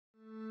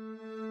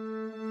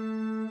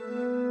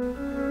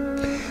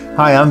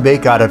Hi, I'm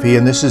Bake Otafi,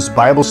 and this is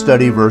Bible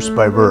Study Verse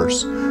by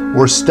Verse.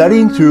 We're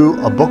studying through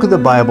a book of the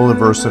Bible a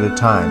verse at a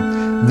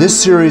time. This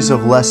series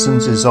of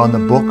lessons is on the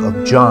book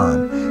of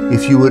John.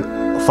 If you would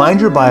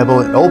find your Bible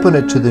and open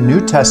it to the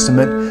New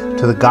Testament,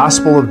 to the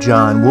Gospel of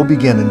John, we'll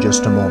begin in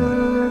just a moment.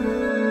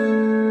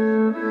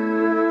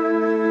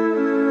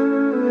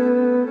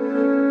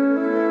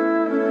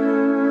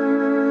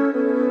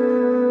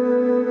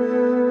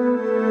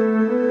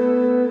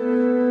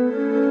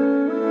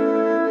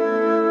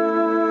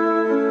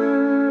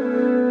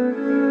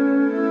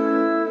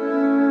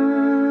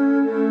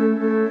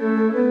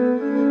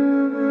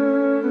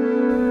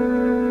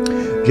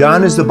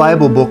 John is the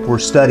Bible book we're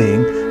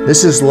studying.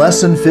 This is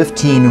lesson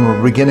 15, and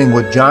we're beginning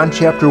with John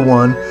chapter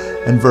 1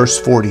 and verse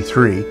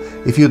 43.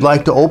 If you'd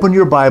like to open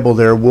your Bible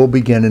there, we'll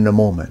begin in a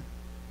moment.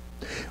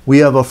 We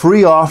have a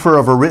free offer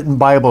of a written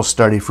Bible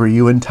study for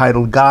you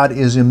entitled God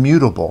is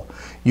Immutable.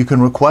 You can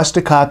request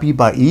a copy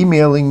by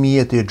emailing me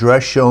at the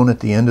address shown at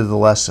the end of the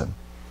lesson.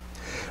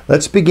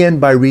 Let's begin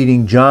by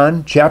reading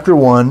John chapter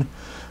 1,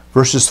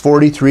 verses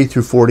 43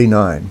 through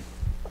 49.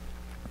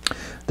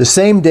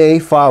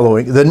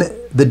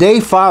 The day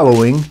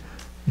following,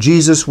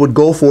 Jesus would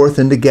go forth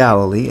into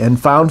Galilee and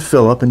found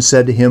Philip and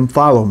said to him,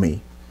 "Follow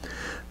me."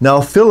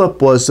 Now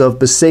Philip was of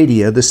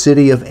Bethsaida, the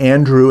city of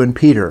Andrew and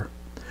Peter.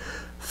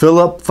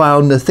 Philip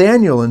found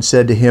Nathanael and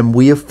said to him,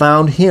 "We have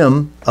found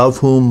him of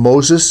whom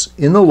Moses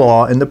in the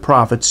law and the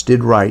prophets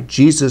did write,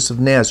 Jesus of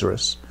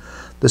Nazareth,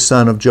 the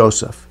son of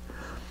Joseph."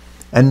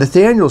 And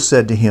Nathanael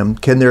said to him,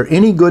 "Can there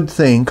any good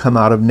thing come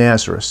out of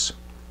Nazareth?"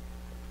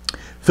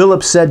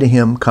 Philip said to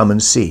him, "Come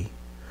and see."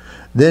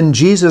 Then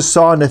Jesus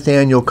saw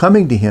Nathanael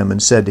coming to him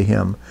and said to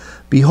him,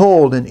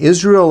 "Behold, an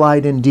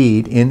Israelite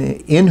indeed,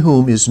 in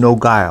whom is no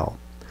guile."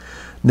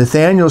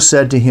 Nathanael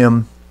said to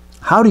him,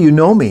 "How do you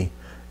know me?"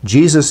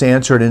 Jesus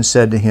answered and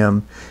said to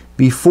him,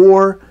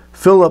 "Before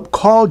Philip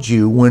called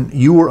you, when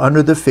you were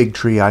under the fig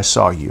tree, I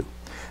saw you."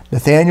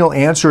 Nathanael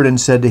answered and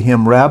said to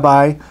him,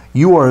 "Rabbi,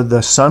 you are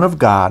the Son of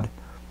God.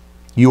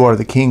 You are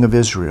the King of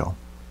Israel."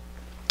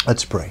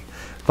 Let's pray.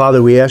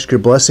 Father, we ask your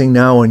blessing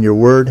now on your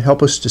word.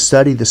 Help us to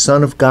study the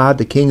Son of God,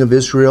 the King of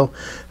Israel.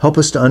 Help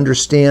us to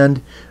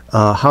understand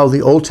how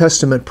the Old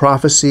Testament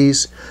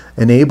prophecies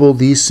enable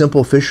these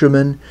simple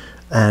fishermen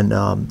and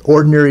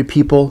ordinary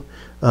people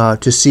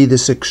to see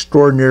this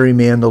extraordinary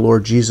man, the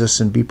Lord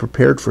Jesus, and be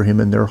prepared for him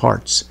in their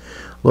hearts.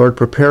 Lord,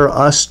 prepare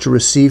us to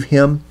receive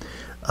him,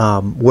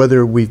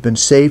 whether we've been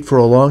saved for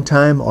a long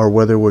time or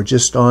whether we're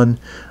just on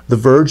the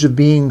verge of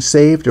being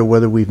saved or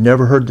whether we've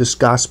never heard this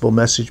gospel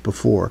message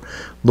before.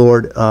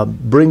 Lord,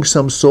 bring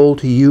some soul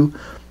to you.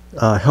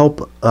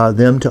 Help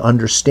them to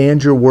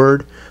understand your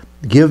word.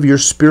 Give your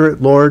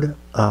spirit, Lord,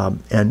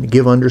 and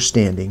give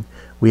understanding.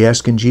 We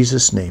ask in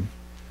Jesus' name.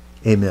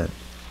 Amen.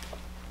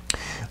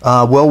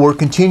 Well, we're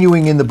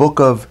continuing in the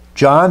book of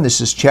John. This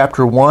is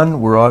chapter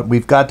 1.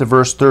 We've got to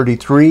verse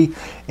 33,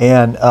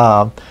 and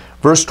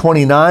verse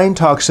 29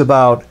 talks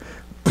about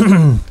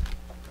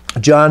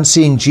John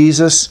seeing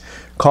Jesus,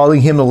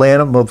 calling him the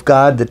Lamb of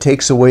God that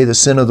takes away the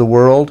sin of the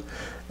world.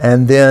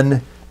 And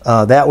then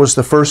that was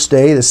the first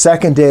day. The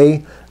second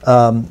day,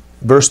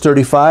 verse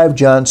 35,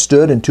 John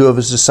stood and two of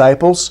his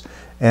disciples,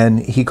 and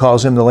he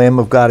calls him the Lamb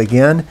of God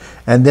again.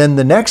 And then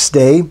the next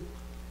day,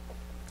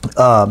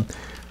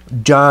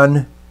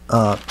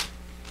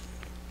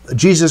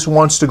 Jesus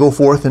wants to go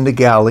forth into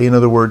Galilee. In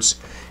other words,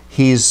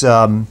 he's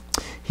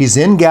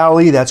in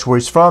Galilee. That's where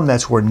he's from.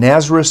 That's where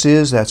Nazareth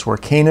is. That's where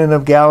Canaan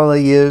of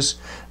Galilee is.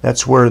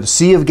 That's where the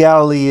Sea of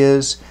Galilee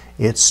is.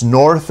 It's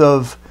north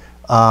of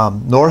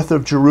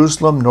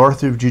Jerusalem,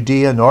 north of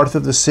Judea, north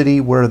of the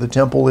city where the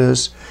temple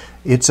is.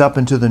 It's up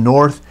into the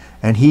north.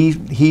 And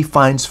he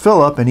finds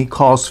Philip, and he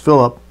calls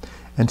Philip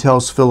and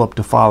tells Philip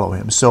to follow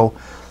him. So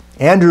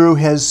Andrew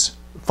has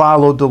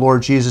followed the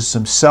Lord Jesus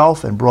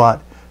himself and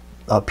brought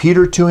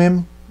Peter to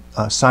him,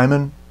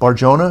 Simon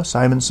Bar-Jonah,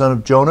 Simon son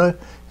of Jonah,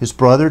 his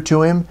brother,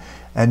 to him.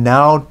 And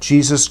now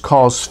Jesus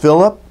calls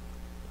Philip.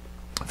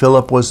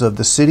 Philip was of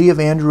the city of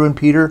Andrew and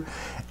Peter,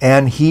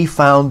 and he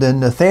found then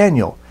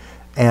Nathanael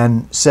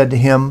and said to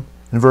him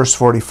in verse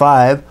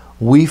 45,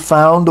 "We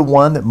found the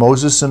one that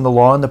Moses in the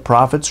law and the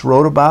prophets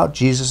wrote about,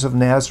 Jesus of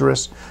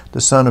Nazareth,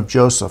 the son of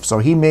Joseph." So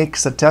he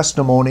makes a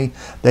testimony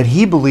that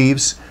he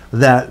believes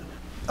that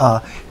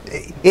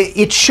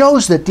it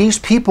shows that these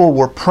people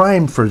were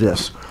primed for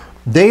this.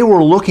 They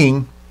were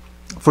looking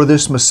for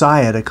this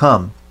Messiah to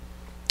come.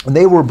 And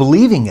they were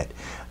believing it.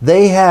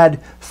 They had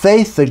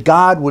faith that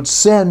God would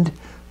send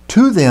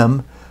to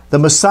them the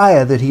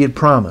Messiah that he had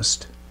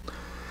promised.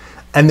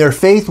 And their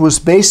faith was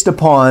based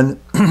upon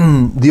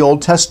the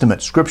Old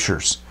Testament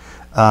scriptures.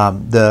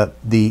 The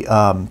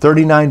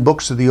 39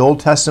 books of the Old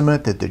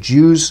Testament that the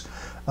Jews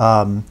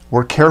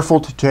were careful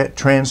to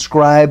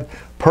transcribe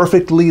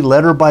perfectly,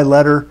 letter by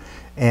letter,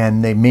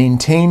 and they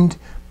maintained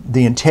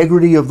the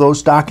integrity of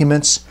those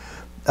documents.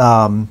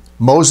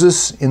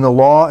 Moses in the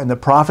law and the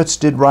prophets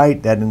did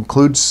write. That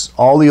includes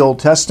all the Old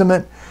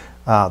Testament,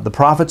 the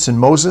prophets and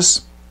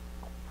Moses.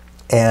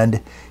 And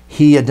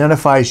he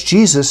identifies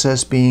Jesus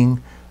as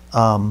being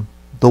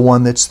the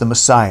one that's the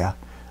Messiah,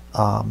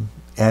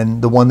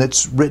 and the one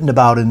that's written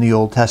about in the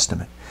Old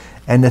Testament.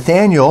 And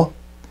Nathanael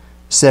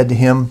said to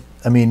him,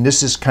 I mean,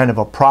 this is kind of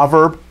a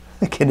proverb.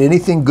 Can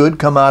anything good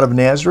come out of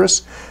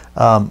Nazareth?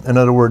 In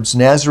other words,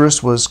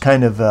 Nazareth was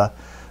kind of a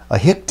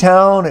hick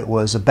town. It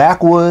was a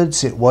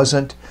backwoods. It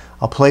wasn't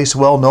a place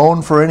well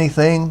known for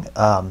anything.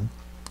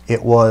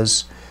 It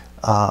was,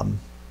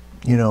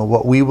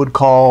 what we would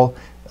call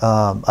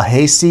a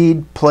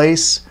hayseed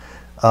place,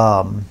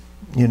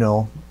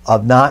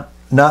 of not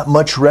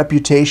much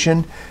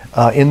reputation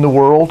in the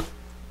world.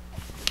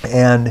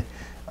 And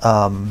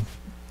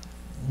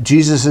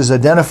Jesus is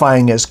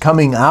identifying as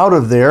coming out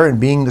of there and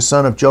being the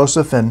son of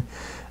Joseph, and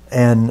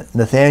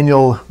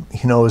Nathanael,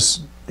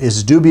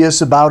 is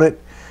dubious about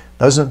it.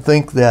 Doesn't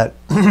think that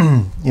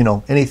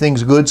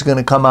anything's good's going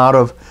to come out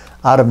of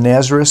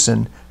Nazareth.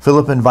 And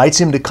Philip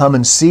invites him to come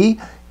and see.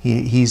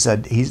 He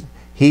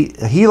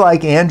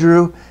like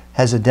Andrew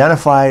has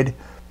identified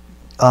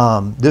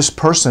this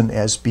person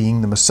as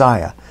being the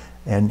Messiah,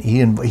 and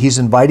he's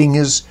inviting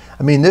his.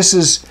 I mean, this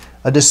is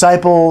a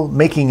disciple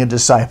making a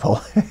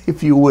disciple,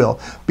 if you will,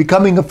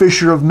 becoming a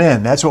fisher of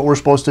men. That's what we're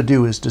supposed to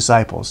do as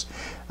disciples.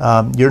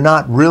 You're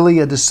not really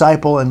a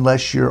disciple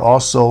unless you're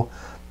also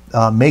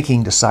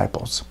making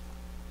disciples.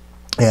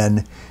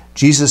 And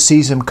Jesus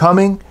sees him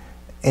coming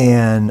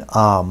and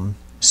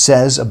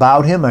says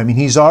about him, I mean,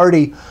 he's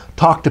already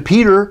talked to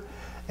Peter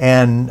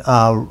and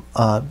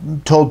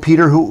told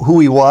Peter who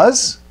he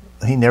was.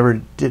 He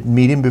never did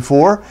meet him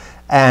before,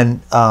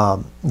 and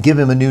give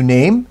him a new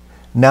name.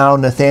 Now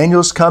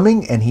Nathanael's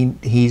coming, and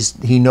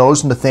he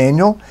knows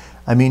Nathanael.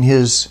 I mean,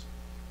 his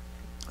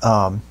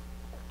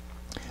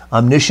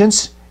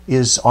omniscience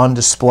is on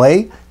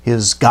display.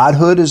 His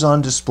godhood is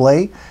on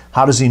display.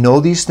 How does he know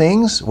these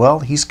things? Well,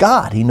 he's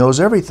God. He knows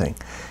everything.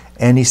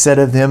 And he said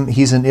of him,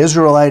 he's an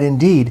Israelite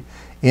indeed,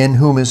 in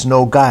whom is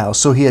no guile.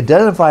 So he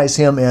identifies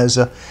him as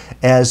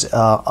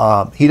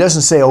he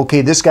doesn't say,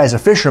 okay, this guy's a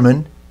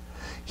fisherman.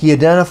 He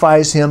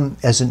identifies him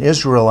as an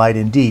Israelite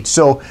indeed.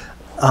 So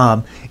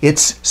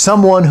it's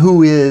someone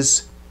who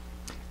is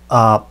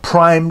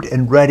primed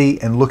and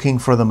ready and looking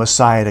for the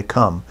Messiah to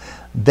come.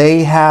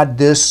 They had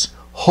this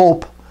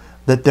hope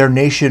that their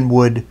nation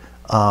would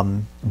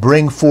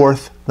bring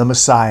forth the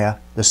Messiah,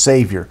 the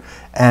Savior.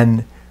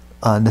 And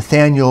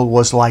Nathanael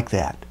was like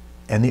that.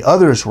 And the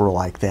others were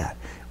like that.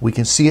 We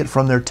can see it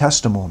from their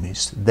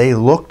testimonies. They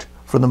looked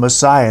for the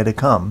Messiah to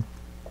come.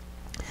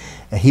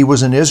 He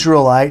was an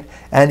Israelite,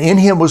 and in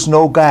him was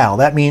no guile.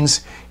 That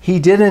means he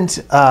didn't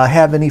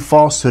have any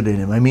falsehood in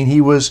him. I mean,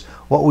 he was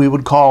what we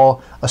would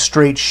call a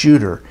straight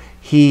shooter.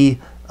 He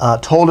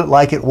told it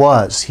like it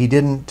was. He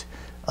didn't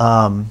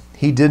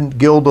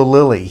gild a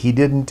lily. He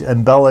didn't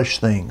embellish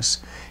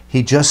things.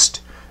 He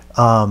just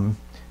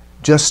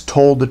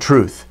told the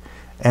truth.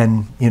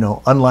 And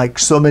unlike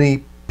so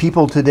many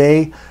people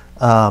today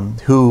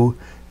who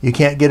you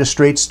can't get a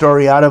straight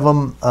story out of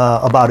them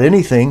about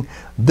anything,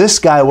 this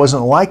guy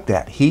wasn't like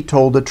that. He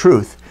told the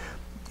truth.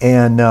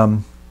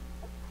 And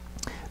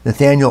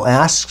Nathanael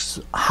asks,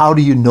 how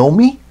do you know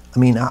me? I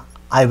mean,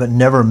 I've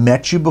never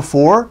met you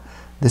before.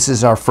 This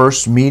is our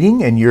first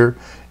meeting, and you're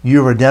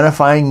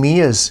identifying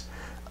me as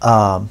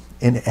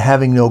in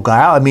having no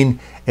guile. I mean,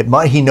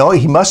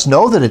 he must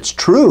know that it's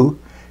true.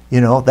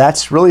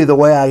 That's really the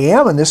way I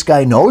am, and this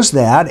guy knows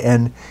that,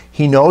 and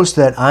he knows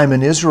that I'm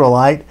an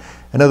Israelite.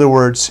 In other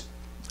words,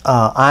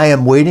 I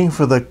am waiting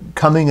for the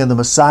coming of the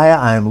Messiah.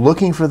 I am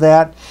looking for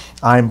that.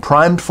 I'm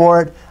primed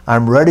for it.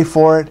 I'm ready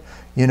for it.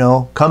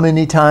 Come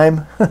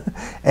anytime.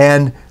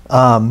 And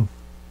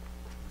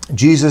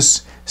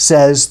Jesus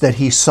says that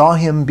he saw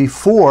him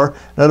before.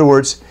 In other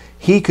words,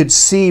 he could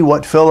see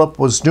what Philip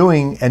was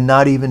doing and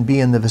not even be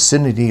in the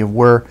vicinity of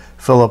where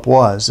Philip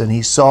was. And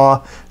he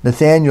saw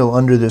Nathanael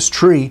under this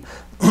tree.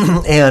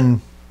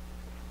 And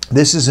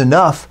this is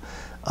enough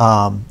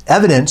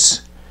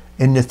evidence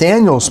in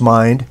Nathanael's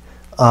mind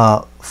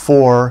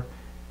for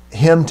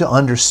him to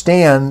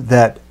understand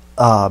that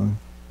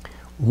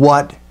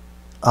what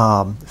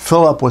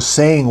Philip was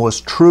saying was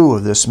true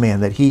of this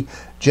man, that he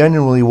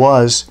genuinely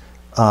was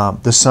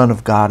the Son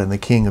of God and the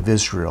King of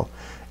Israel.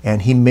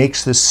 And he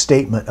makes this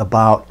statement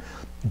about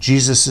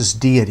Jesus'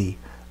 deity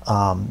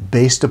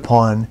based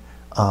upon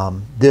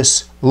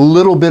this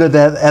little bit of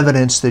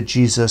evidence that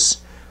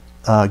Jesus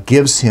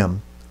gives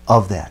him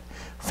of that.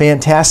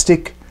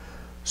 Fantastic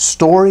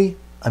story.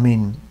 I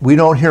mean, we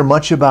don't hear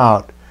much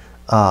about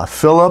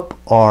Philip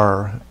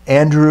or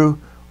Andrew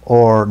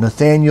or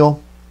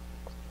Nathanael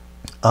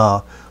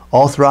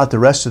all throughout the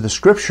rest of the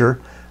Scripture.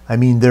 I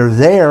mean, they're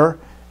there,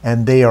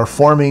 and they are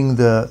forming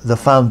the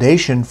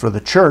foundation for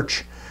the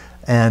church.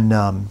 And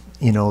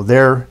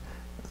there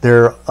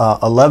are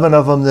 11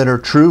 of them that are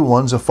true.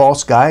 One's a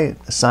false guy,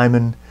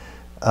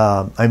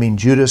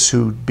 Judas,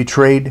 who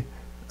betrayed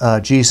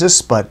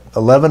Jesus. But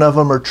 11 of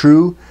them are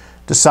true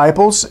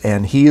disciples,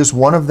 and he is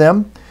one of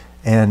them.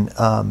 And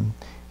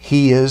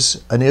he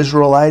is an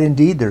Israelite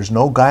indeed. There's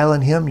no guile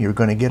in him. You're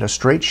going to get a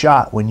straight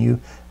shot when you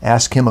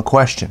ask him a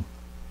question.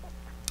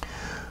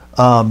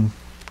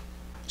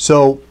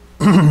 So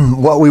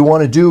what we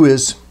want to do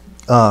is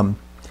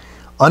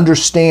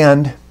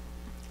understand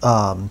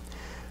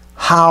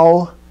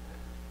how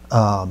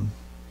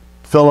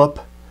Philip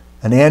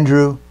and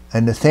Andrew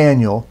and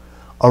Nathanael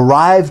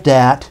arrived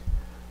at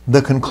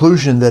the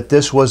conclusion that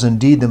this was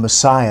indeed the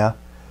Messiah,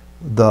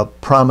 the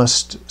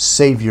promised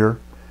Savior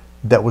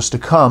that was to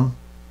come,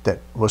 that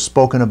was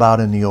spoken about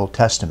in the Old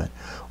Testament.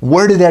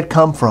 Where did that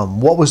come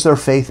from? What was their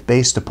faith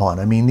based upon?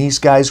 I mean, these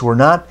guys were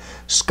not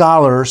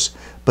scholars,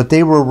 but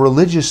they were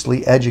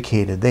religiously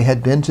educated. They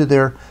had been to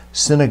their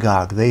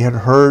synagogue. They had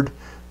heard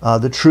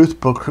the truth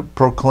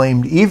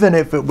proclaimed, even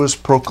if it was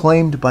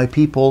proclaimed by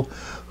people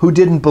who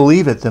didn't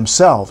believe it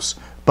themselves.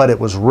 But it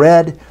was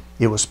read,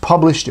 it was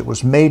published, it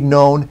was made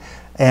known,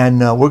 and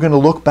we're going to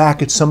look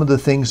back at some of the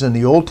things in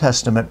the Old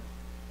Testament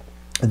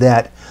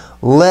that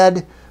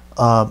led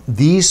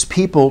these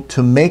people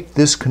to make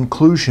this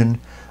conclusion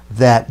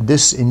that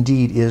this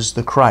indeed is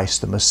the Christ,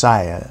 the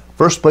Messiah.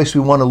 First place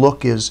we want to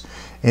look is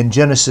in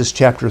Genesis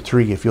chapter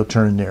 3, if you'll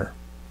turn there.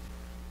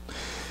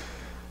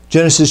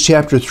 Genesis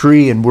chapter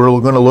 3, and we're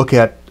going to look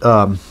at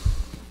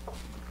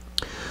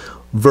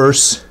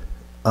verse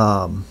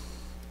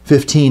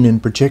 15 in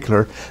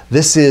particular.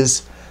 This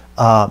is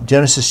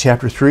Genesis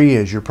chapter 3,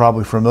 as you're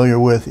probably familiar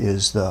with,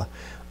 is the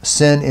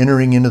sin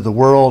entering into the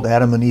world.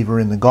 Adam and Eve are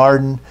in the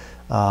garden.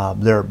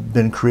 They've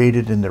been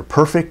created and they're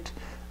perfect.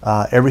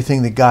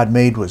 Everything that God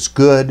made was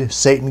good.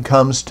 Satan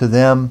comes to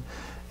them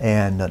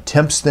and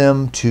tempts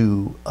them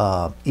to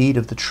eat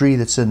of the tree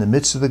that's in the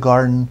midst of the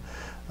garden,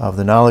 of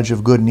the knowledge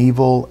of good and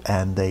evil,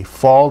 and they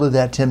fall to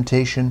that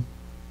temptation.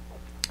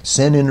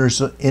 Sin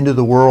enters into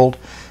the world,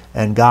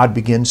 and God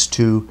begins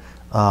to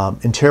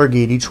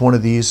interrogate each one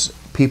of these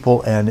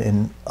people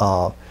and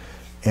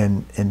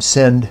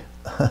send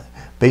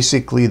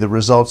basically the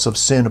results of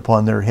sin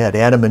upon their head.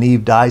 Adam and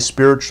Eve die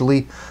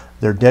spiritually.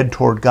 They're dead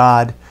toward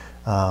God.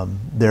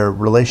 Their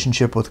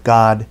relationship with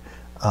God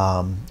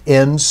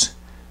ends.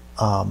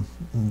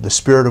 The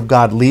Spirit of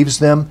God leaves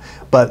them.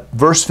 But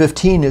verse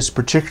 15 is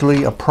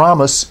particularly a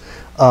promise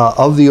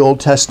of the Old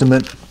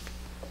Testament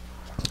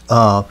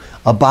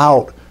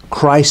about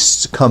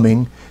Christ's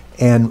coming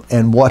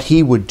and what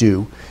He would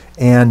do.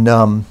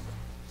 And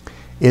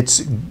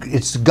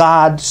it's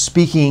God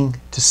speaking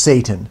to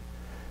Satan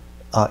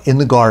in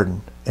the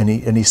garden. And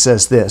he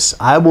says this,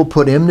 I will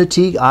put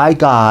enmity, I,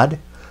 God,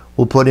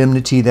 will put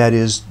enmity, that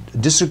is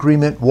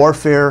disagreement,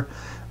 warfare,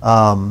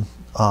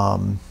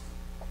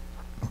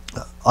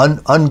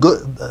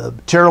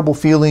 terrible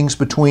feelings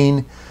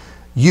between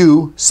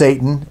you,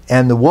 Satan,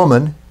 and the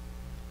woman.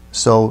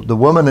 So the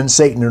woman and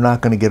Satan are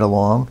not going to get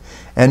along.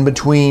 And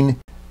between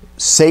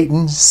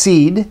Satan's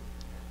seed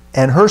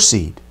and her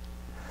seed.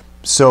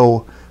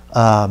 So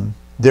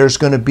there's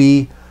going to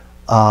be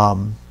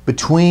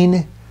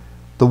between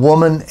the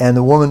woman and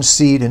the woman's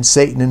seed and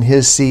Satan and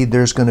his seed,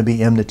 there's going to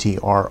be enmity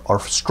or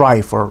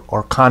strife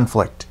or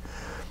conflict.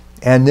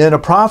 And then a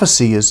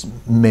prophecy is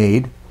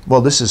made. Well,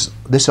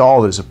 this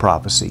all is a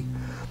prophecy.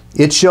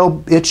 It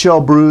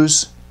shall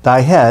bruise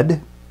thy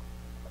head.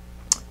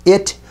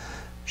 It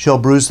shall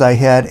bruise thy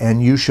head,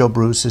 and you shall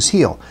bruise his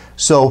heel.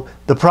 So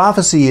the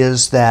prophecy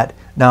is that,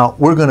 now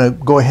we're going to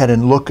go ahead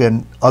and look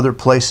in other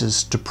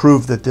places to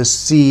prove that this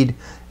seed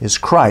is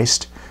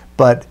Christ,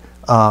 but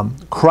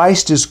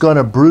Christ is going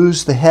to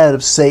bruise the head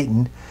of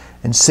Satan,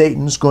 and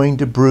Satan's going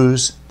to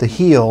bruise the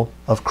heel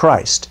of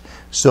Christ.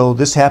 So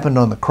this happened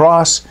on the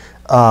cross.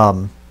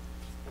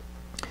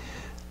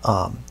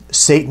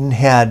 Satan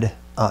had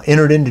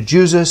entered into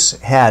Jesus,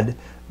 had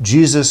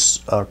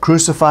Jesus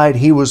crucified.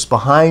 He was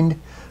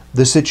behind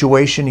the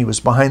situation. He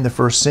was behind the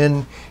first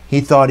sin. He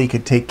thought he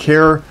could take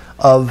care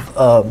of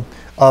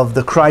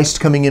the Christ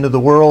coming into the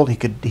world. He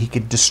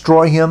could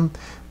destroy him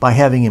by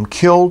having him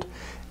killed,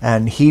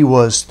 and he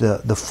was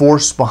the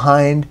force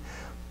behind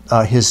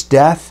his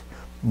death.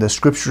 The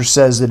Scripture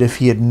says that if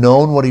he had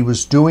known what he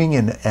was doing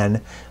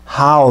and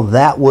how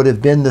that would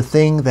have been the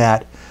thing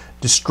that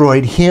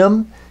destroyed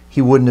him, he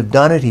wouldn't have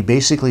done it. He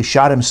basically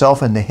shot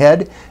himself in the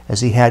head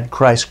as he had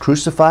Christ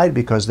crucified,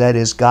 because that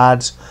is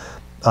God's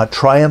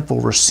triumph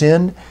over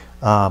sin.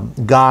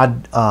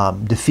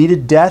 God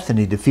defeated death, and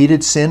He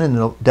defeated sin in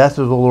the death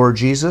of the Lord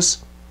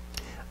Jesus.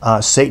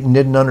 Satan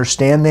didn't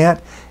understand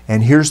that,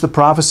 and here's the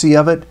prophecy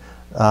of it.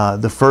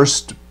 The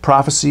first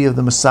prophecy of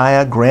the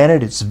Messiah.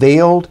 Granted, it's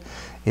veiled.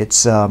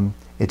 It's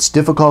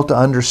difficult to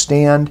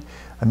understand.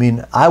 I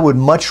mean, I would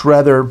much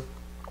rather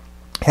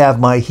have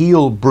my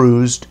heel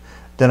bruised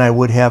than I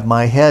would have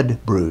my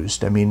head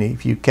bruised. I mean,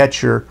 if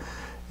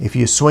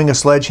you swing a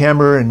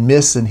sledgehammer and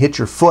miss and hit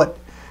your foot,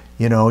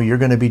 you know, you're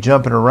going to be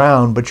jumping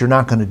around, but you're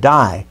not going to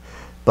die.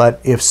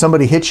 But if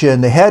somebody hits you in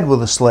the head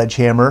with a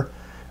sledgehammer,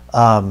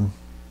 you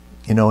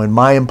know, in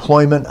my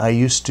employment, I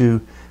used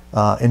to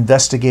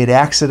investigate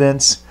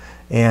accidents,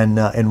 and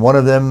in one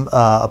of them,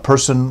 a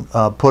person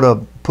put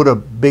a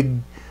big,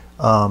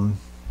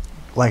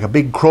 like a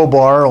big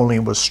crowbar, only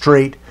it was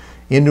straight,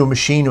 into a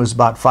machine. It was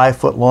about 5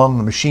 foot long.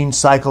 The machine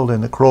cycled,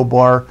 and the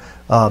crowbar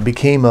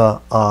became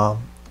a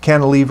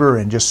cantilever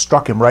and just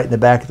struck him right in the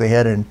back of the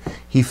head, and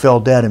he fell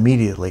dead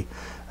immediately.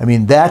 I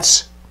mean,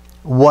 that's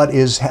what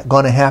is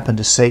going to happen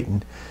to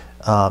Satan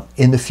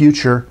in the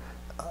future.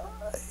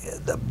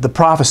 The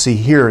prophecy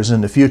here is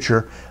in the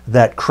future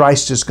that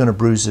Christ is going to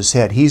bruise his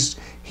head. He's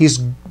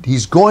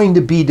going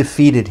to be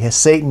defeated.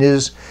 Satan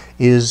is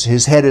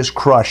his head is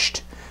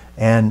crushed,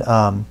 and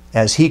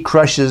as he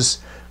crushes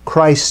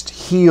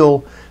Christ's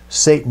heel,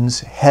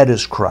 Satan's head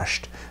is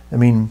crushed. I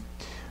mean,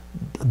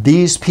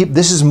 these people.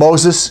 This is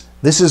Moses.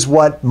 This is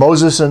what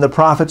Moses and the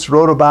prophets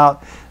wrote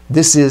about.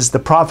 This is the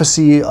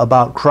prophecy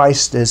about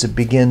Christ as it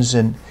begins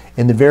in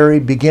the very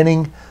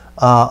beginning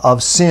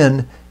of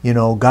sin. You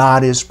know,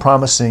 God is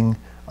promising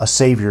a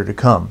Savior to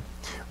come.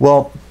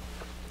 Well,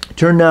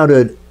 turn now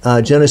to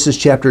Genesis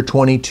chapter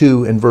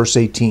 22 and verse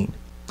 18.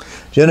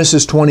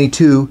 Genesis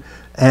 22,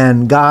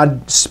 and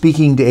God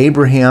speaking to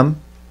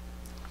Abraham,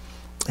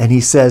 and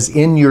he says,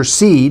 "In your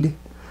seed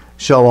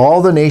shall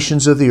all the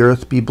nations of the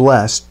earth be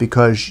blessed,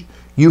 because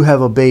you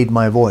have obeyed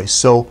my voice."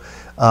 So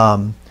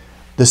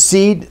the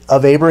seed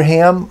of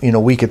Abraham, you know,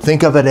 we could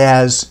think of it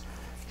as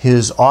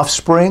his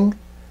offspring.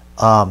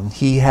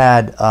 He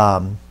had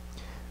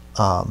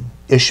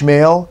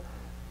Ishmael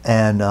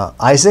and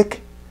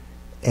Isaac,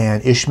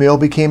 and Ishmael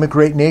became a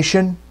great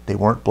nation. They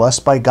weren't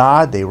blessed by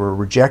God. They were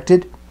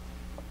rejected.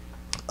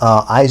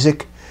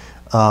 Isaac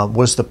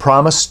was the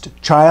promised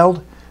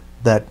child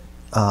that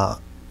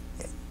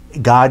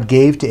God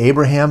gave to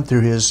Abraham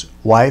through his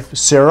wife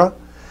Sarah,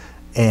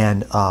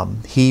 and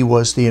he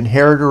was the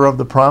inheritor of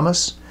the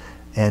promise.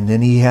 And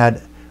then he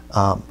had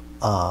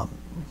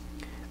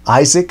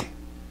Isaac.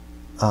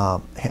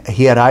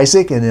 He had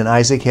Isaac, and then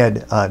Isaac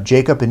had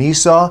Jacob and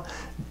Esau.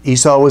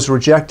 Esau was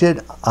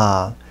rejected.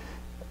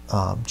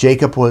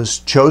 Jacob was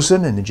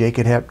chosen, and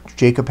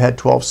Jacob had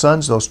 12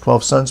 sons. Those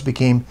 12 sons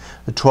became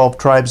the 12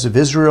 tribes of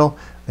Israel.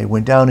 They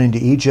went down into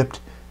Egypt,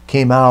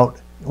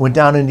 went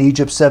down into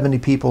Egypt 70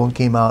 people, and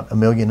came out 1.5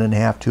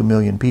 million, 2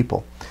 million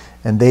people.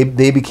 And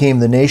they became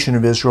the nation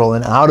of Israel,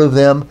 and out of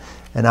them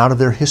and out of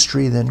their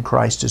history, then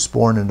Christ is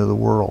born into the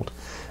world.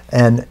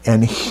 And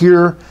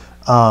here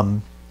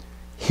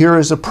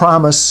is a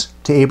promise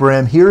to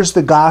Abraham. Here's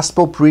the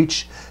gospel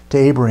preached to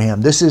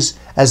Abraham. This is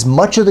as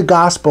much of the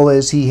gospel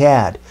as he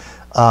had.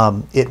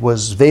 It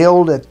was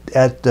veiled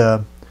at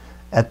the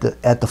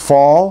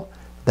fall,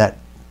 that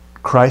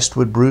Christ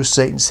would bruise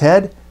Satan's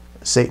head,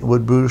 Satan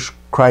would bruise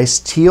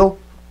Christ's heel.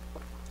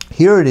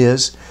 Here it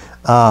is,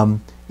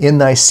 in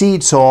thy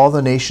seed shall all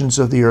the nations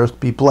of the earth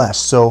be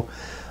blessed. So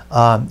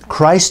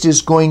Christ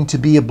is going to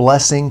be a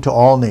blessing to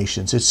all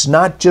nations. It's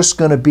not just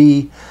going to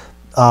be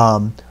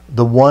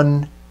the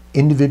one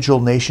individual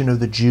nation of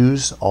the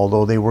Jews,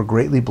 although they were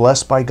greatly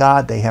blessed by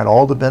God. They had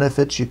all the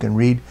benefits. You can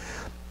read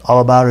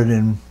all about it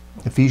in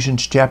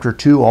Ephesians chapter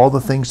 2, all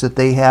the things that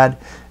they had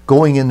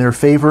going in their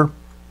favor.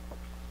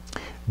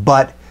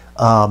 But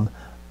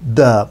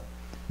the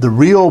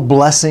real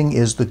blessing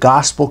is the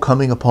gospel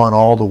coming upon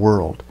all the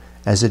world,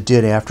 as it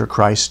did after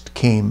Christ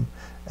came,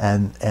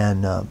 and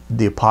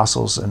the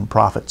apostles and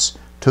prophets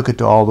took it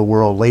to all the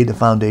world, laid the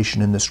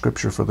foundation in the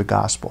scripture for the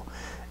gospel.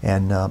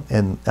 And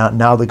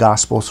now the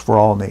gospel is for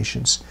all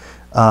nations.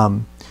 All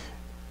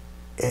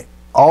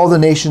the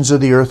nations of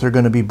the earth are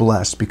going to be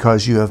blessed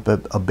because you have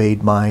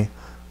obeyed my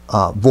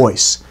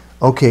voice.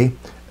 Okay,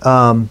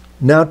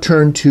 now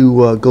turn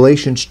to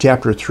Galatians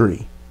chapter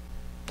 3.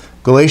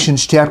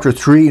 Galatians chapter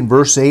 3 and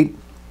verse 8,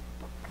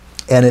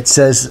 and it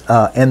says,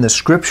 and the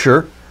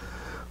scripture,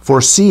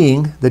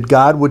 foreseeing that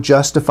God would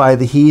justify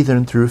the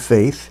heathen through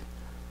faith.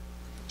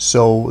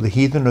 So the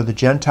heathen are the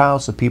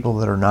Gentiles, the people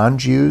that are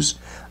non-Jews.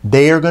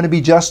 They are going to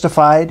be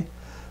justified,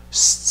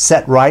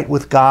 set right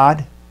with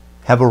God,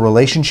 have a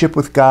relationship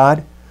with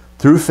God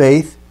through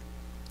faith,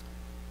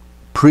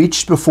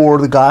 preached before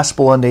the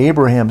gospel unto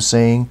Abraham,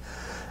 saying,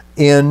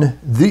 in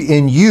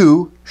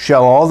you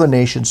shall all the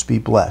nations be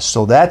blessed.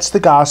 So that's the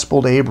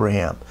gospel to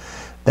Abraham.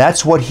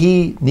 That's what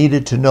he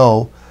needed to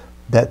know,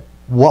 that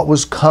what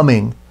was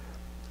coming,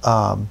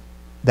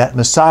 that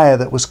Messiah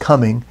that was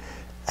coming,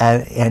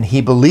 and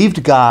he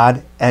believed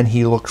God, and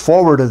he looked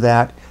forward to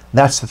that.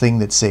 That's the thing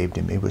that saved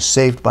him. He was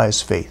saved by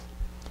his faith.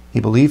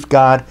 He believed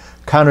God,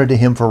 counted to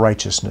him for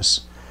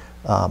righteousness.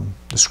 The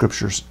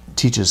scriptures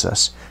teaches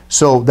us.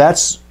 So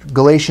that's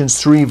Galatians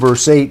 3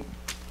 verse 8.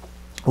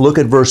 Look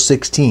at verse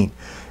 16.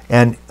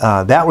 And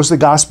that was the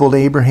gospel to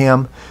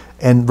Abraham.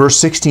 And verse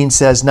 16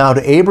 says, now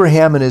to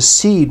Abraham and his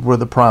seed were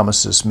the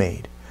promises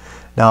made.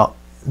 Now,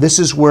 this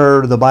is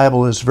where the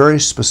Bible is very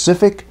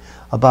specific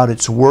about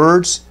its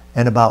words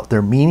and about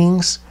their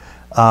meanings.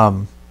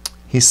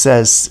 He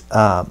says,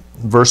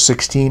 verse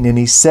 16, and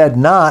he said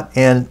not,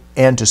 and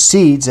to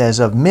seeds as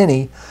of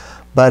many,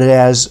 but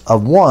as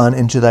of one,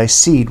 into thy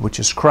seed, which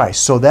is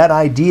Christ. So that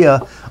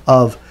idea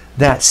of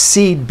that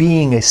seed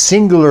being a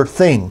singular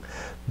thing,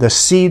 the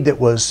seed that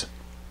was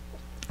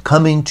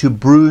coming to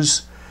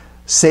bruise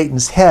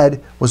Satan's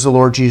head, was the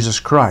Lord Jesus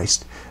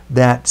Christ.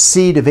 That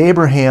seed of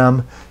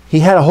Abraham, he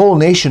had a whole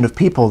nation of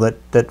people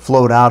that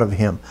flowed out of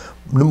him,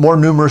 more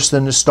numerous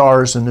than the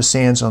stars and the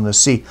sands on the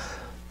sea.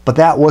 But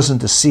that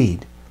wasn't the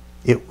seed.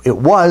 It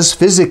was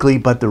physically,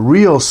 but the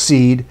real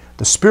seed,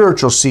 the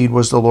spiritual seed,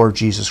 was the Lord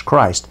Jesus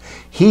Christ.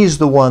 He's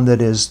the one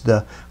that is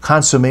the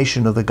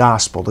consummation of the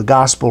gospel. The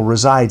gospel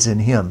resides in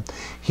him.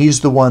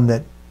 He's the one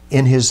that,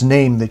 in his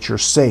name, that you're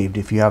saved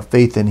if you have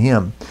faith in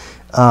him.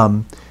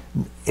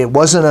 It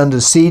wasn't unto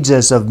seeds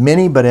as of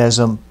many, but as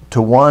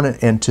to one,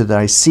 and to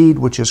thy seed,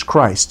 which is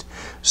Christ.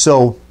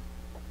 So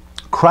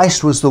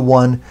Christ was the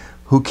one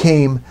who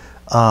came,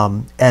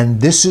 and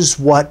this is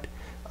what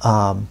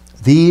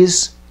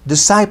these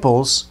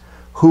disciples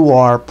who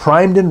are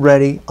primed and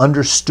ready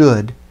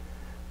understood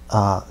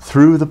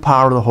through the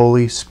power of the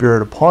Holy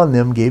Spirit upon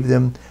them, gave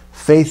them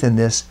faith in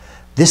this.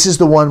 This is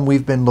the one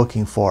we've been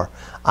looking for.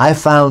 I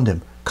found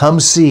him.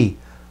 Come see.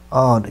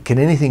 Oh, can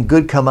anything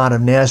good come out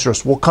of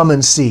Nazareth? We'll come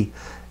and see.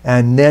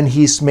 And then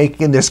he's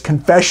making this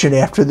confession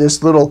after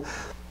this little,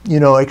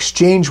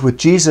 exchange with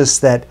Jesus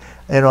that,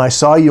 I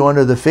saw you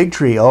under the fig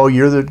tree. Oh,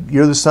 you're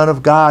the Son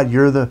of God.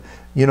 You're the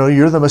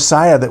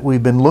Messiah that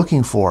we've been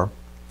looking for.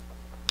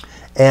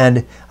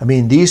 And I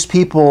mean, these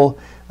people,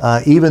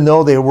 even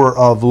though they were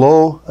of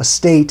low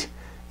estate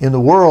in the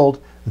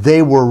world,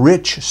 they were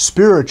rich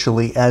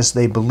spiritually as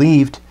they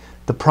believed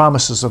the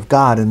promises of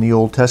God in the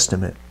Old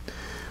Testament.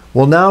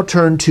 We'll now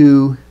turn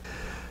to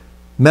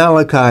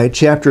Malachi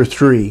chapter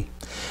 3.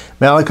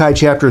 Malachi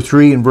chapter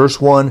 3 and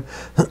verse 1,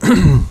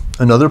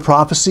 another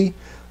prophecy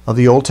of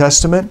the Old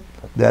Testament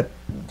that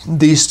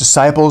these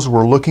disciples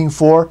were looking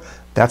for.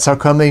 That's how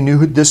come they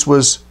knew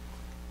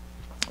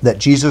that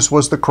Jesus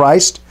was the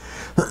Christ.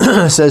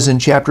 It says in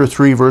chapter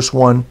 3, verse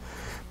 1,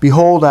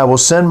 Behold, I will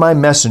send my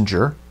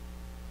messenger,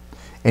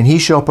 and he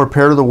shall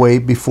prepare the way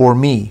before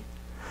me.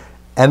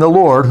 And the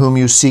Lord, whom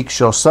you seek,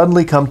 shall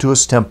suddenly come to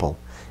his temple,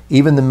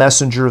 even the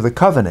messenger of the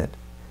covenant,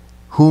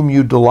 whom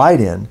you delight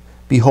in.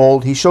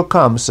 Behold, he shall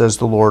come, says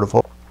the Lord of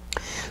hosts.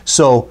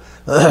 So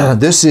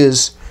this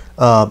is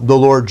the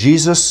Lord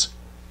Jesus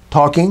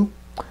talking,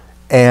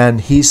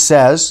 and he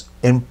says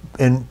in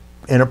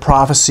a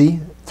prophecy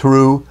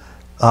through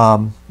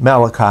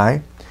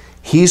Malachi,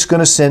 he's going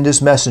to send his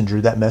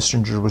messenger. That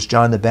messenger was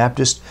John the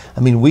Baptist.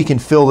 I mean, we can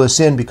fill this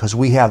in because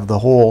we have the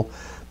whole,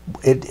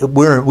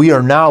 we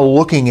are now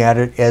looking at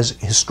it as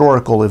a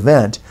historical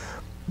event.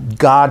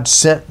 God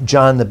sent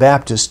John the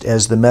Baptist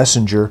as the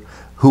messenger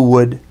who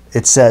would,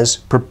 it says,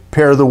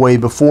 prepare the way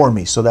before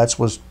me. So that's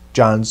what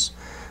John's,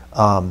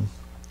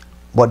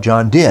 what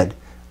John did.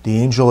 The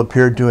angel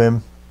appeared to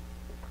him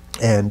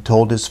and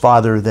told his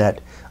father that,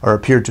 or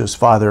appeared to his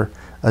father,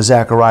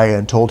 Zechariah,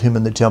 and told him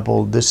in the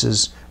temple, this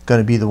is going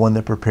to be the one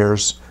that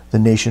prepares the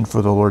nation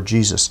for the Lord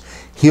Jesus.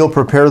 He'll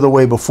prepare the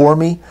way before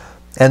me,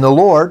 and the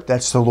Lord,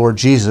 that's the Lord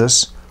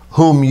Jesus,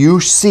 whom you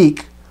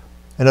seek.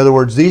 In other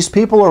words, these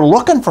people are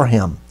looking for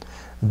him.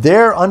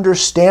 They're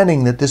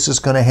understanding that this is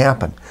going to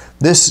happen.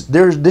 There's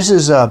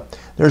a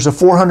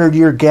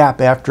 400-year gap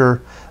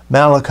after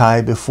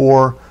Malachi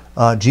before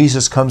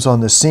Jesus comes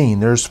on the scene.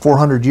 There's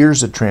 400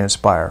 years that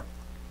transpire.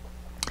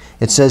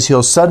 It says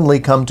he'll suddenly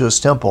come to his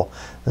temple,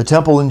 the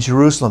temple in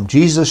Jerusalem.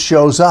 Jesus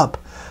shows up.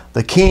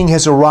 The king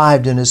has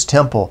arrived in his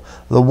temple,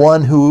 the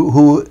one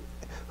who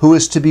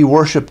is to be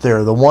worshipped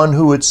there, the one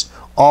who it's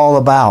all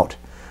about.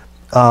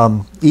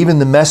 Even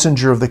the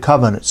messenger of the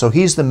covenant. So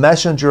he's the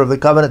messenger of the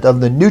covenant of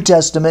the New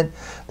Testament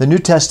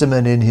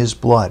in his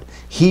blood.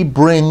 He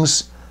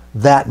brings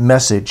that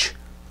message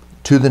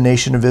to the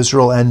nation of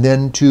Israel and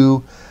then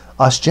to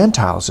us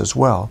Gentiles as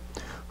well.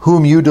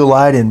 Whom you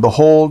delight in,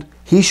 behold,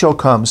 he shall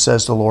come,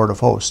 says the Lord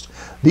of hosts.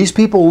 These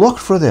people looked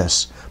for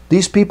this.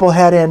 These people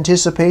had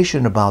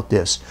anticipation about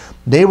this.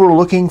 They were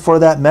looking for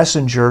that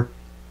messenger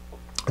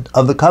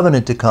of the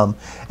covenant to come.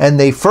 And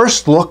they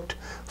first looked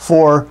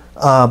for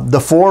the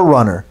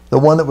forerunner, the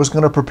one that was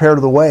going to prepare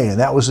the way, and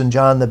that was in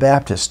John the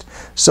Baptist.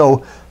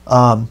 So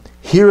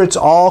here it's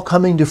all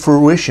coming to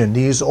fruition.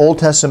 These Old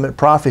Testament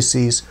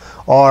prophecies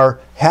are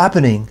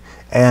happening,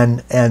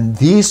 and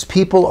these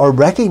people are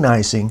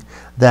recognizing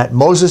that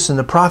Moses and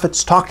the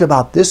prophets talked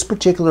about this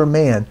particular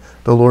man,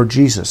 the Lord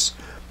Jesus.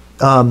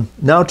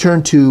 Now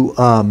turn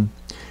to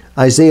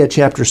Isaiah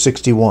chapter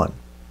 61.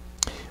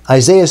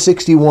 Isaiah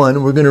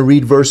 61, we're going to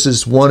read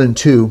verses 1 and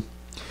 2.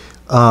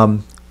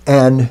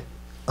 And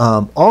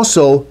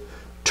also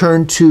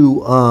turn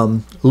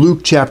to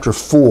Luke chapter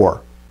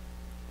 4.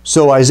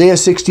 So Isaiah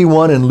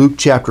 61 and Luke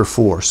chapter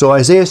 4. So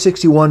Isaiah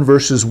 61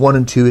 verses 1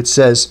 and 2, it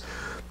says,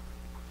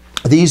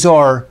 this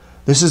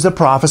is the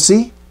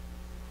prophecy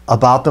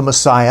about the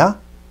Messiah,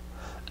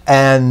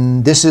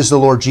 and this is the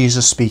Lord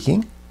Jesus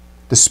speaking.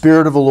 The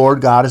Spirit of the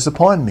Lord God is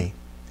upon me.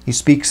 He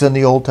speaks in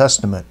the Old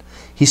Testament.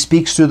 He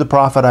speaks through the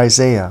prophet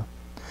Isaiah.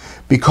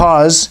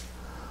 Because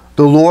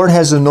the Lord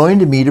has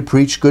anointed me to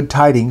preach good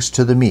tidings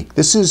to the meek.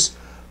 This is,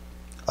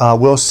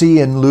 we'll see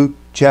in Luke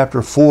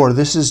chapter 4,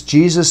 this is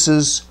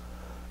Jesus's,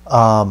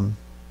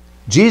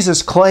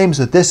 Jesus claims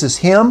that this is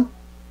him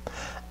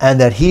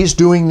and that he's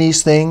doing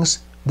these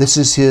things. This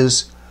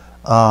is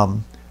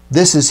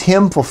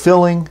him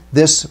fulfilling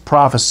this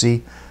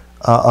prophecy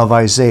of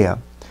Isaiah.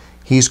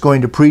 He's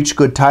going to preach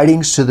good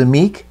tidings to the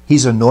meek.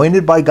 He's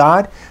anointed by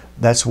God.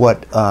 That's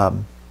what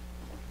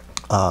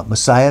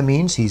Messiah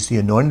means he's the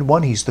anointed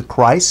one. He's the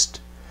Christ.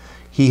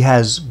 He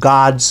has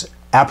God's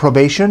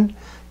approbation.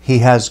 He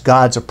has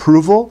God's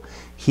approval.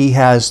 He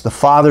has the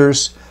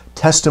Father's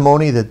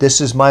testimony that this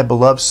is my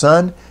beloved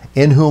Son,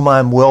 in whom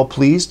I'm well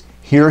pleased.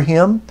 Hear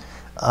him.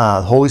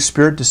 The Holy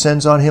Spirit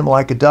descends on him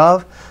like a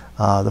dove.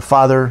 The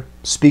Father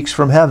speaks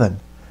from heaven.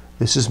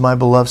 This is my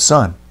beloved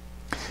Son.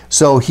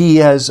 So he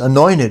has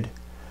anointed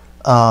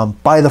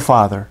by the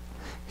Father.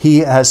 He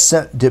has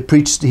sent to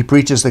preach. He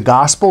preaches the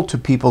gospel to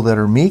people that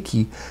are meek.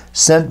 He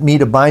sent me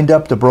to bind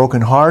up the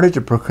brokenhearted,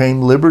 to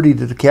proclaim liberty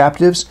to the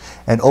captives,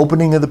 and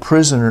opening of the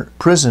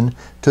prison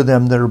to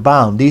them that are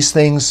bound. These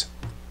things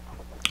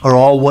are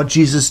all what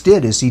Jesus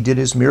did as he did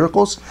his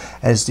miracles,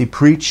 as he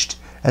preached,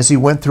 as he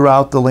went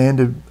throughout the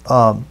land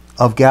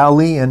of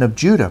Galilee and of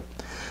Judah,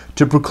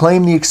 to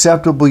proclaim the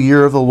acceptable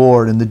year of the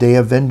Lord and the day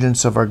of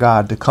vengeance of our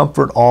God, to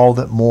comfort all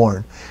that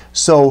mourn.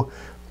 So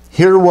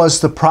here was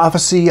the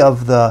prophecy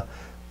of the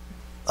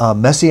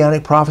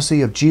messianic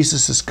prophecy of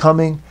Jesus'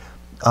 coming.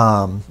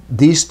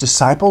 These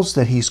disciples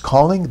that he's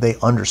calling, they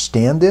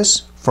understand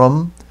this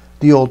from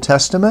the Old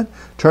Testament.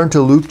 Turn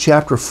to Luke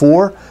chapter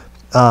 4.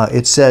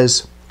 It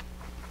says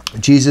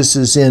Jesus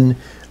is in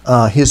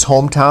his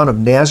hometown of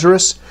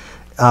Nazareth.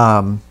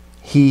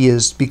 He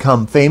has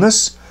become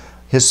famous.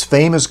 His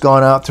fame has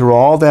gone out through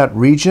all that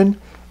region,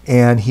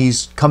 and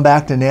he's come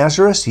back to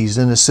Nazareth. He's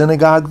in the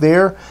synagogue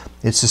there.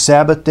 It's a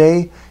Sabbath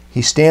day.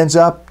 He stands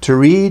up to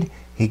read.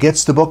 He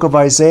gets the book of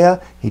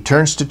Isaiah. He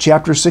turns to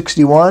chapter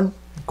 61.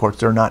 Of course,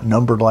 they're not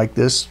numbered like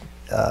this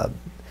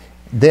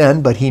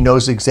then, but he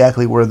knows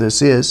exactly where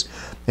this is.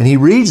 And he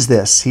reads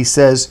this. He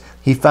says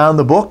he found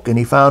the book, and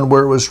he found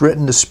where it was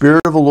written, "The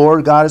Spirit of the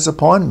Lord God is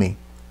upon me,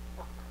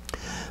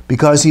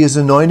 because he has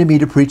anointed me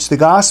to preach the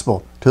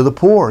gospel to the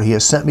poor. He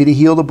has sent me to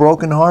heal the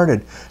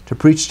brokenhearted, to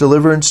preach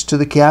deliverance to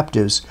the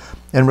captives,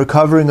 and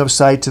recovering of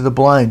sight to the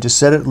blind, to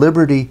set at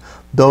liberty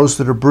those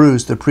that are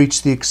bruised, to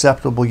preach the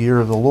acceptable year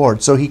of the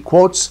Lord." So he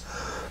quotes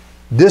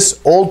this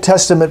Old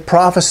Testament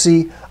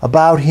prophecy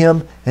about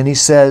him, and he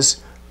says,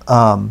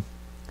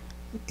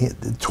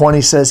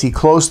 20 says, he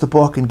closed the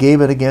book and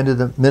gave it again to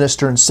the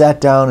minister and sat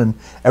down, and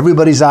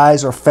everybody's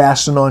eyes are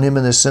fastened on him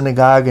in the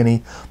synagogue, and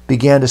he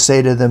began to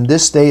say to them,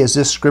 "This day is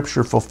this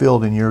scripture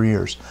fulfilled in your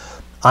ears."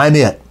 I'm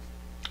it.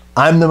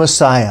 I'm the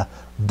Messiah.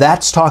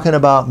 That's talking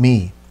about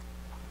me.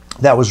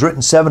 That was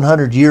written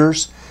 700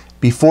 years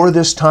before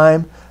this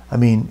time. I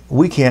mean,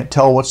 we can't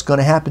tell what's going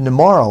to happen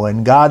tomorrow.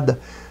 And God,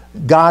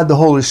 the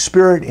Holy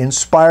Spirit,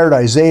 inspired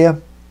Isaiah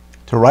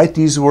to write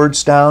these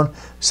words down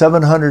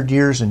 700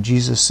 years, and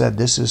Jesus said,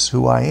 "This is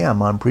who I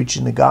am. I'm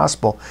preaching the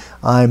gospel.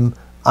 I'm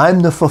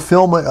the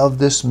fulfillment of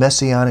this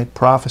messianic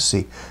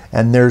prophecy."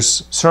 And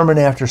there's sermon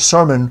after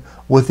sermon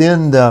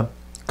within the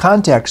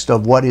context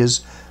of what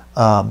is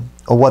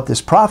what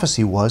this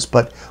prophecy was.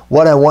 But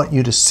what I want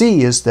you to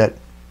see is that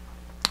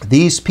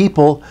these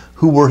people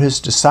who were his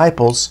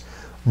disciples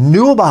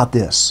knew about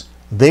this.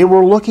 They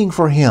were looking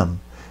for him.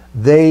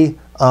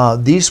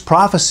 These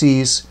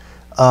prophecies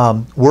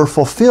were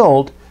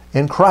fulfilled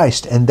in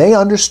Christ, and they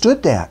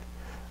understood that.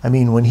 I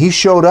mean, when he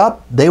showed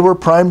up, they were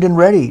primed and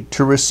ready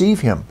to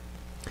receive him.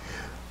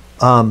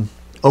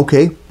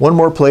 Okay, one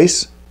more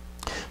place.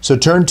 So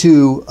turn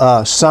to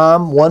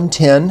Psalm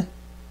 110,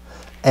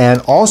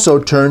 and also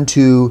turn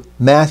to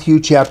Matthew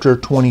chapter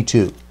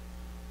 22.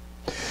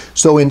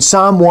 So in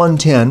Psalm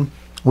 110,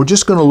 we're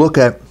just going to look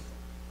at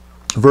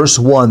verse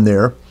 1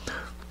 there.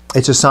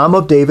 It's a Psalm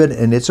of David,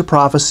 and it's a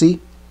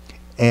prophecy.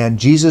 And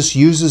Jesus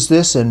uses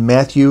this in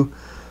Matthew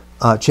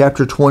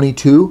chapter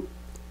 22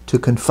 to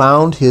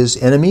confound his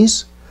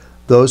enemies,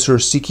 those who are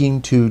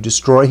seeking to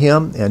destroy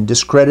him and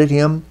discredit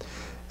him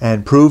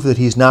and prove that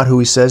he's not who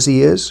he says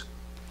he is.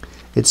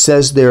 It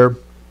says there,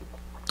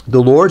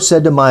 "The Lord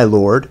said to my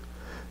Lord,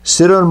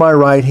 sit on my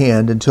right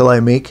hand until I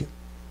make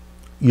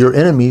your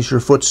enemies your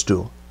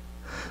footstool."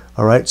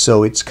 All right,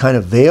 so it's kind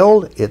of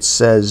veiled. It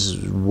says,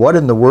 what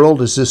in the world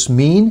does this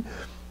mean?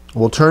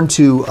 We'll turn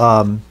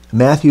to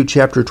Matthew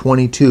chapter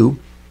 22,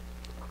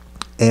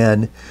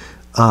 and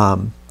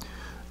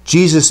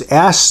Jesus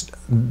asked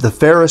the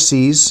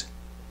Pharisees,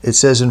 it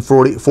says in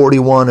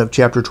 41 of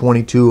chapter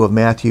 22 of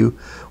Matthew,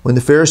 when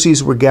the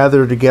Pharisees were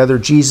gathered together,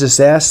 Jesus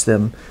asked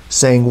them,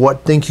 saying,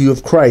 "What think you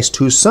of Christ?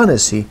 Whose son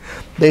is he?"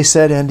 They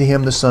said unto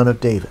him, "The son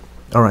of David."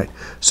 All right,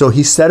 so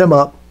he set him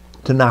up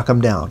to knock him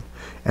down.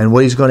 And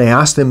what he's going to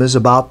ask them is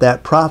about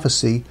that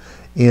prophecy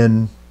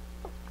in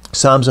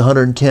Psalms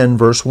 110,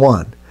 verse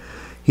 1.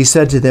 He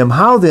said to them,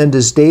 "How then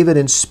does David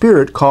in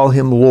spirit call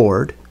him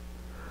Lord,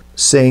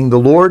 saying, The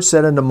Lord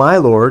said unto my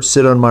Lord,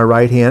 sit on my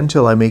right hand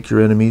till I make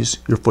your enemies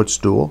your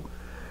footstool?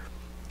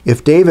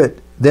 If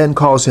David then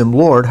calls him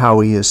Lord,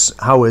 how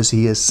is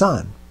he his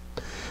son?"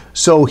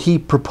 So he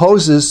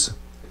proposes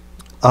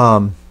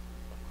a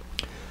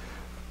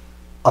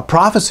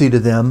prophecy to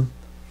them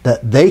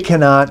that they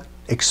cannot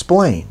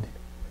explain.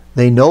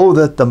 They know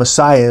that the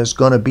Messiah is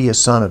going to be a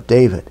son of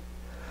David.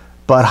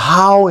 But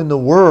how in the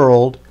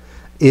world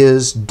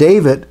is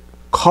David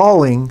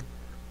calling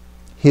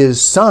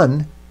his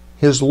son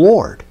his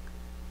Lord?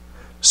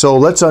 So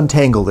let's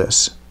untangle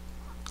this.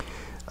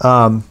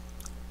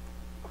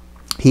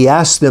 he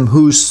asks them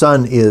whose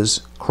son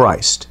is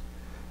Christ.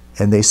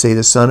 And they say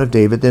the son of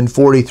David. Then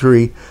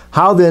 43,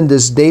 how then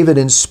does David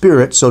in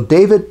spirit, so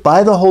David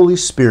by the Holy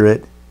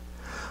Spirit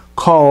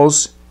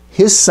calls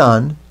his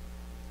son,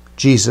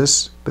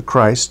 Jesus, the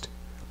Christ,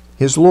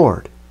 his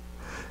Lord.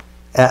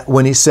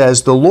 When he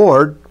says, the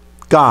Lord,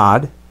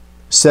 God,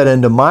 said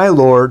unto my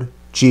Lord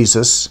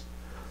Jesus,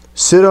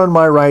 sit on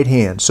my right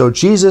hand. So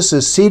Jesus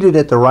is seated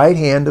at the right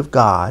hand of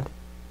God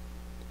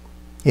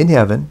in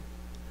heaven,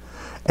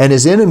 and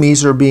his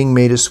enemies are being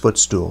made his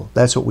footstool.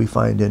 That's what we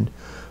find in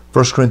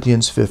 1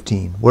 Corinthians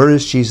 15. Where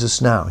is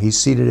Jesus now? He's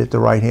seated at the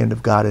right hand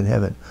of God in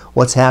heaven.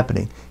 What's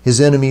happening?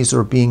 His enemies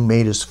are being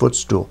made his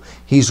footstool.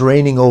 He's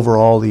reigning over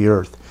all the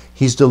earth.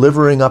 He's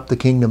delivering up the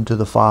kingdom to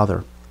the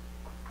Father,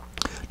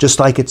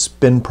 just like it's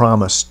been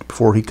promised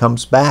before he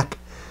comes back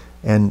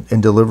and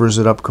delivers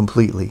it up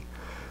completely.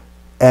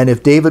 And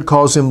if David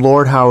calls him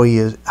Lord, how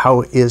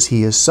is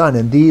he his son?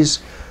 And these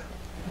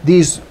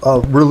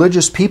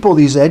religious people,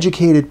 these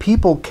educated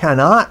people,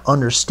 cannot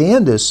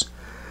understand this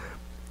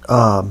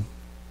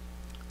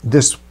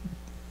this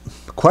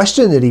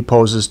question that he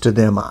poses to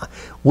them.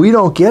 We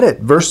don't get it.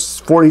 Verse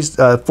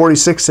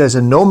 46 says,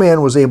 and no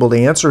man was able to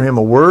answer him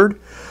a word,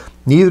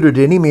 neither did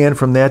any man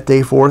from that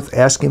day forth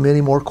ask him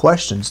any more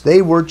questions.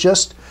 They were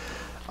just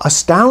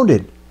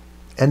astounded,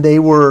 and they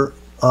were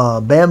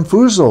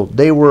bamboozled.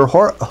 They were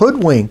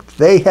hoodwinked.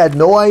 They had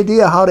no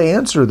idea how to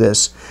answer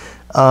this.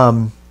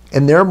 In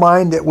their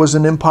mind, it was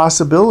an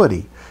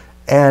impossibility.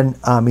 And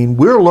I mean,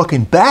 we're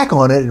looking back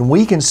on it, and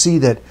we can see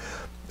that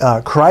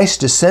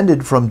Christ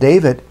descended from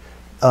David,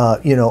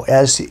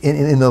 as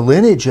in the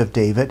lineage of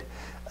David,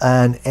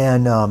 and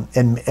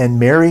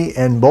Mary,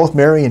 and both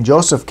Mary and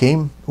Joseph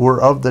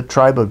were of the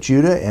tribe of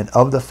Judah and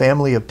of the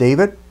family of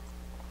David.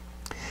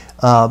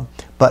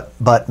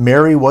 But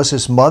Mary was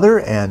his mother,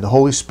 and the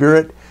Holy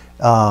Spirit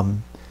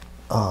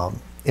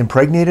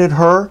impregnated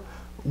her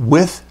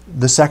with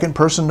the second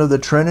person of the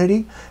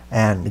Trinity,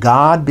 and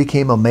God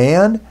became a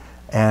man,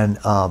 and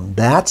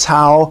that's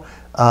how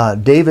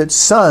David's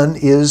son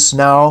is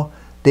now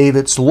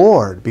David's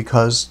Lord,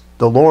 because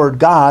the Lord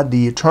God,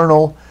 the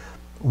eternal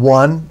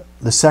one,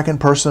 the second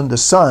person, the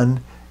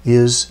Son,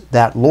 is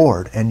that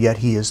Lord, and yet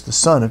he is the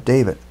son of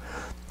David.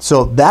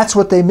 So that's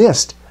what they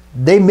missed.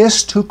 They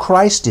missed who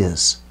Christ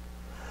is.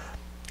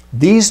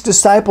 These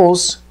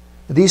disciples,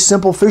 these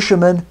simple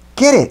fishermen,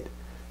 get it.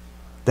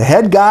 The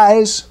head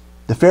guys,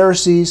 the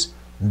Pharisees,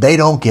 they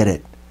don't get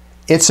it.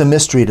 It's a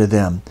mystery to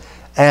them.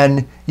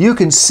 And you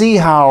can see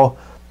how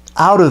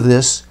out of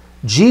this,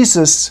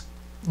 Jesus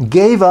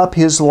gave up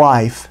his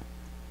life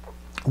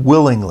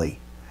willingly.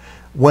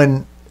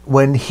 When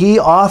he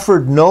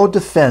offered no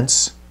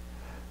defense,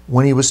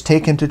 when he was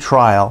taken to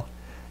trial,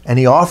 and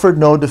he offered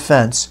no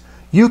defense,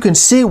 you can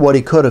see what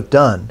he could have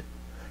done.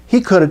 He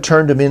could have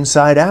turned him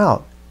inside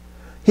out.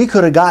 He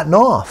could have gotten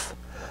off.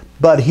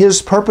 But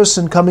his purpose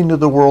in coming to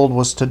the world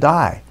was to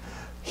die.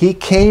 He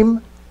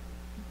came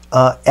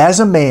as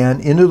a man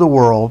into the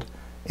world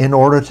in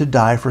order to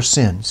die for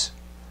sins,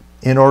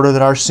 in order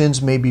that our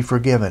sins may be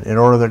forgiven, in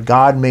order that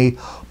God may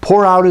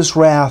pour out his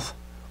wrath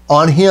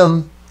on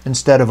him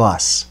instead of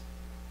us.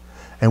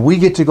 And we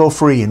get to go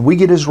free, and we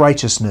get his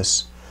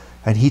righteousness,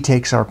 and he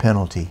takes our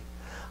penalty.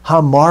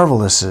 How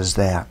marvelous is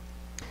that?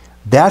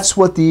 That's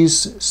what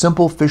these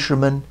simple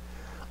fishermen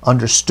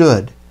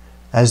understood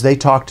as they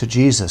talked to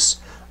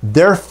Jesus.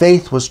 Their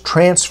faith was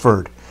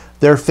transferred.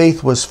 Their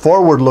faith was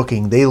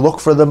forward-looking. They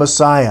looked for the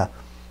Messiah.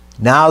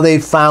 Now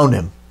they've found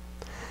him.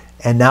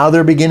 And now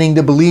they're beginning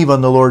to believe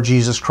on the Lord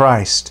Jesus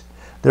Christ.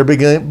 They're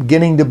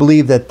beginning to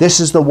believe that this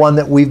is the one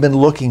that we've been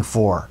looking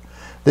for.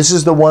 This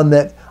is the one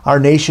that our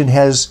nation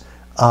has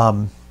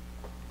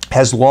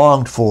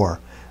longed for.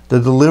 The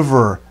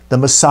deliverer, the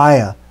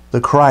Messiah,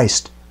 the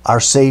Christ,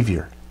 our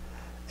Savior.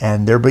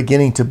 And they're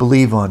beginning to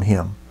believe on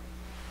him.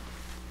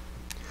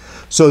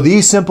 So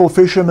these simple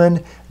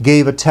fishermen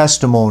gave a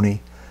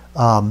testimony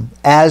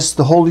as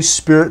the Holy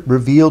Spirit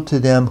revealed to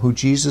them who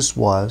Jesus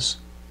was,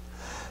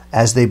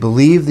 as they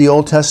believed the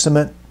Old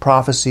Testament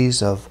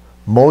prophecies of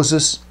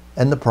Moses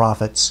and the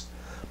prophets,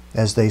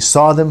 as they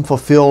saw them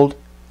fulfilled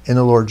in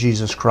the Lord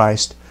Jesus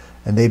Christ,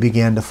 and they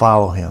began to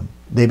follow him.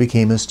 They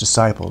became his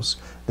disciples.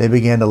 They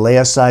began to lay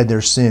aside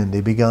their sin.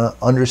 They began to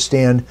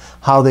understand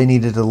how they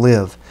needed to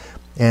live.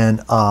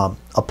 And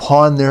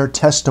upon their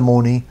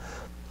testimony,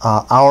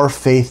 our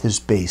faith is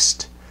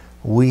based.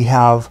 We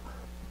have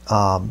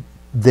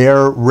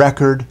their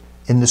record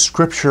in the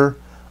Scripture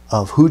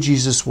of who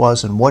Jesus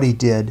was and what he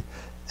did,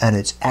 and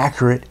it's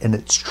accurate and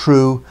it's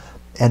true,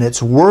 and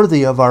it's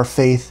worthy of our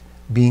faith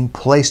being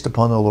placed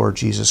upon the Lord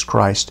Jesus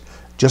Christ,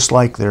 just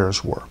like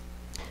theirs were.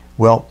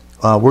 Well,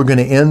 we're going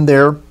to end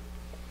there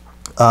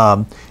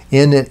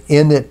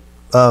in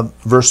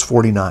verse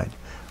 49.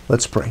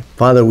 Let's pray.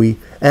 Father, we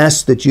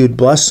ask that you'd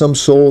bless some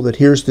soul that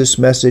hears this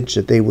message,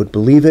 that they would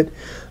believe it,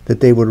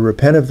 that they would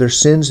repent of their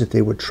sins, that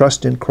they would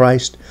trust in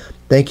Christ.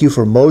 Thank you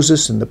for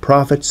Moses and the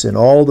prophets and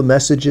all the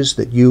messages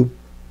that you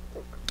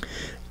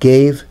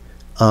gave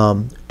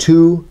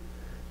to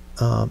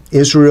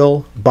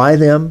Israel by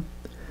them,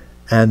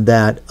 and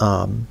that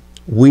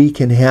we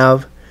can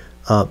have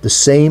the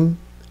same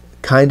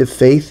kind of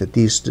faith that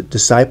these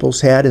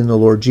disciples had in the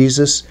Lord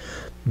Jesus,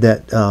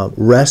 that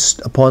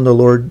rest upon the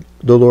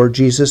Lord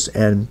Jesus,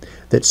 and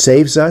that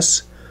saves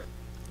us.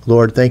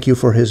 Lord, thank you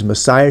for his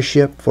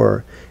messiahship,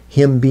 for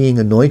him being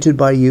anointed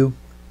by you.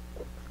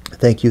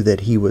 Thank you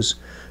that he was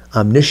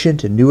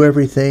omniscient and knew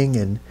everything,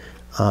 and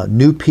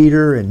knew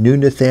Peter and knew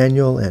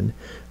Nathanael, and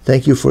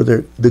thank you for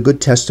the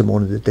good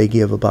testimony that they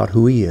give about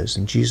who he is.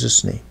 In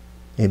Jesus' name,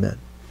 amen.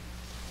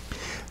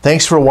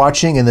 Thanks for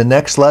watching. In the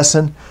next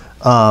lesson,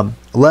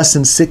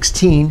 lesson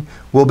 16,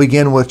 we'll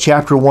begin with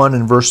chapter 1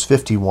 and verse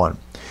 51.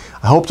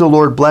 I hope the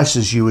Lord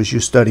blesses you as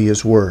you study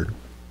his word.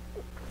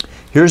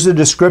 Here's a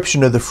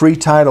description of the free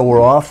title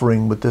we're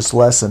offering with this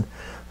lesson.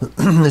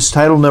 It's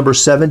title number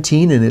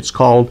 17, and it's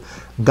called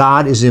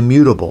God is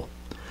Immutable.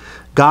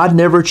 God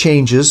never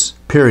changes,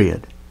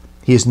 period.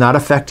 He is not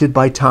affected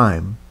by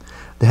time.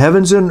 The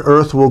heavens and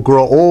earth will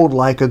grow old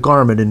like a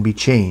garment and be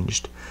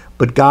changed,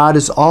 but God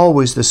is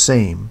always the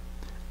same.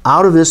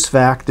 Out of this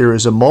fact, there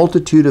is a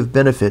multitude of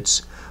benefits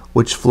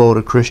which flow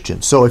to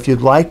Christians. So if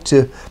you'd like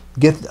to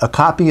get a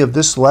copy of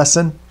this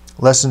lesson,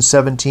 lesson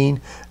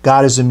 17,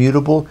 God is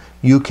Immutable,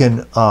 you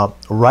can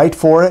write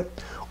for it.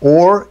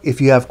 Or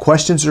if you have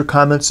questions or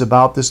comments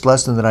about this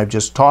lesson that I've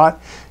just taught,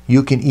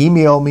 you can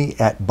email me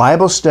at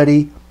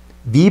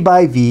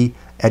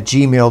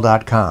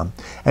BibleStudyV@gmail.com.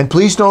 And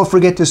please don't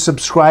forget to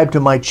subscribe to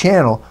my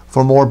channel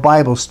for more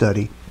Bible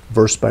study,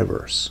 verse by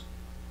verse.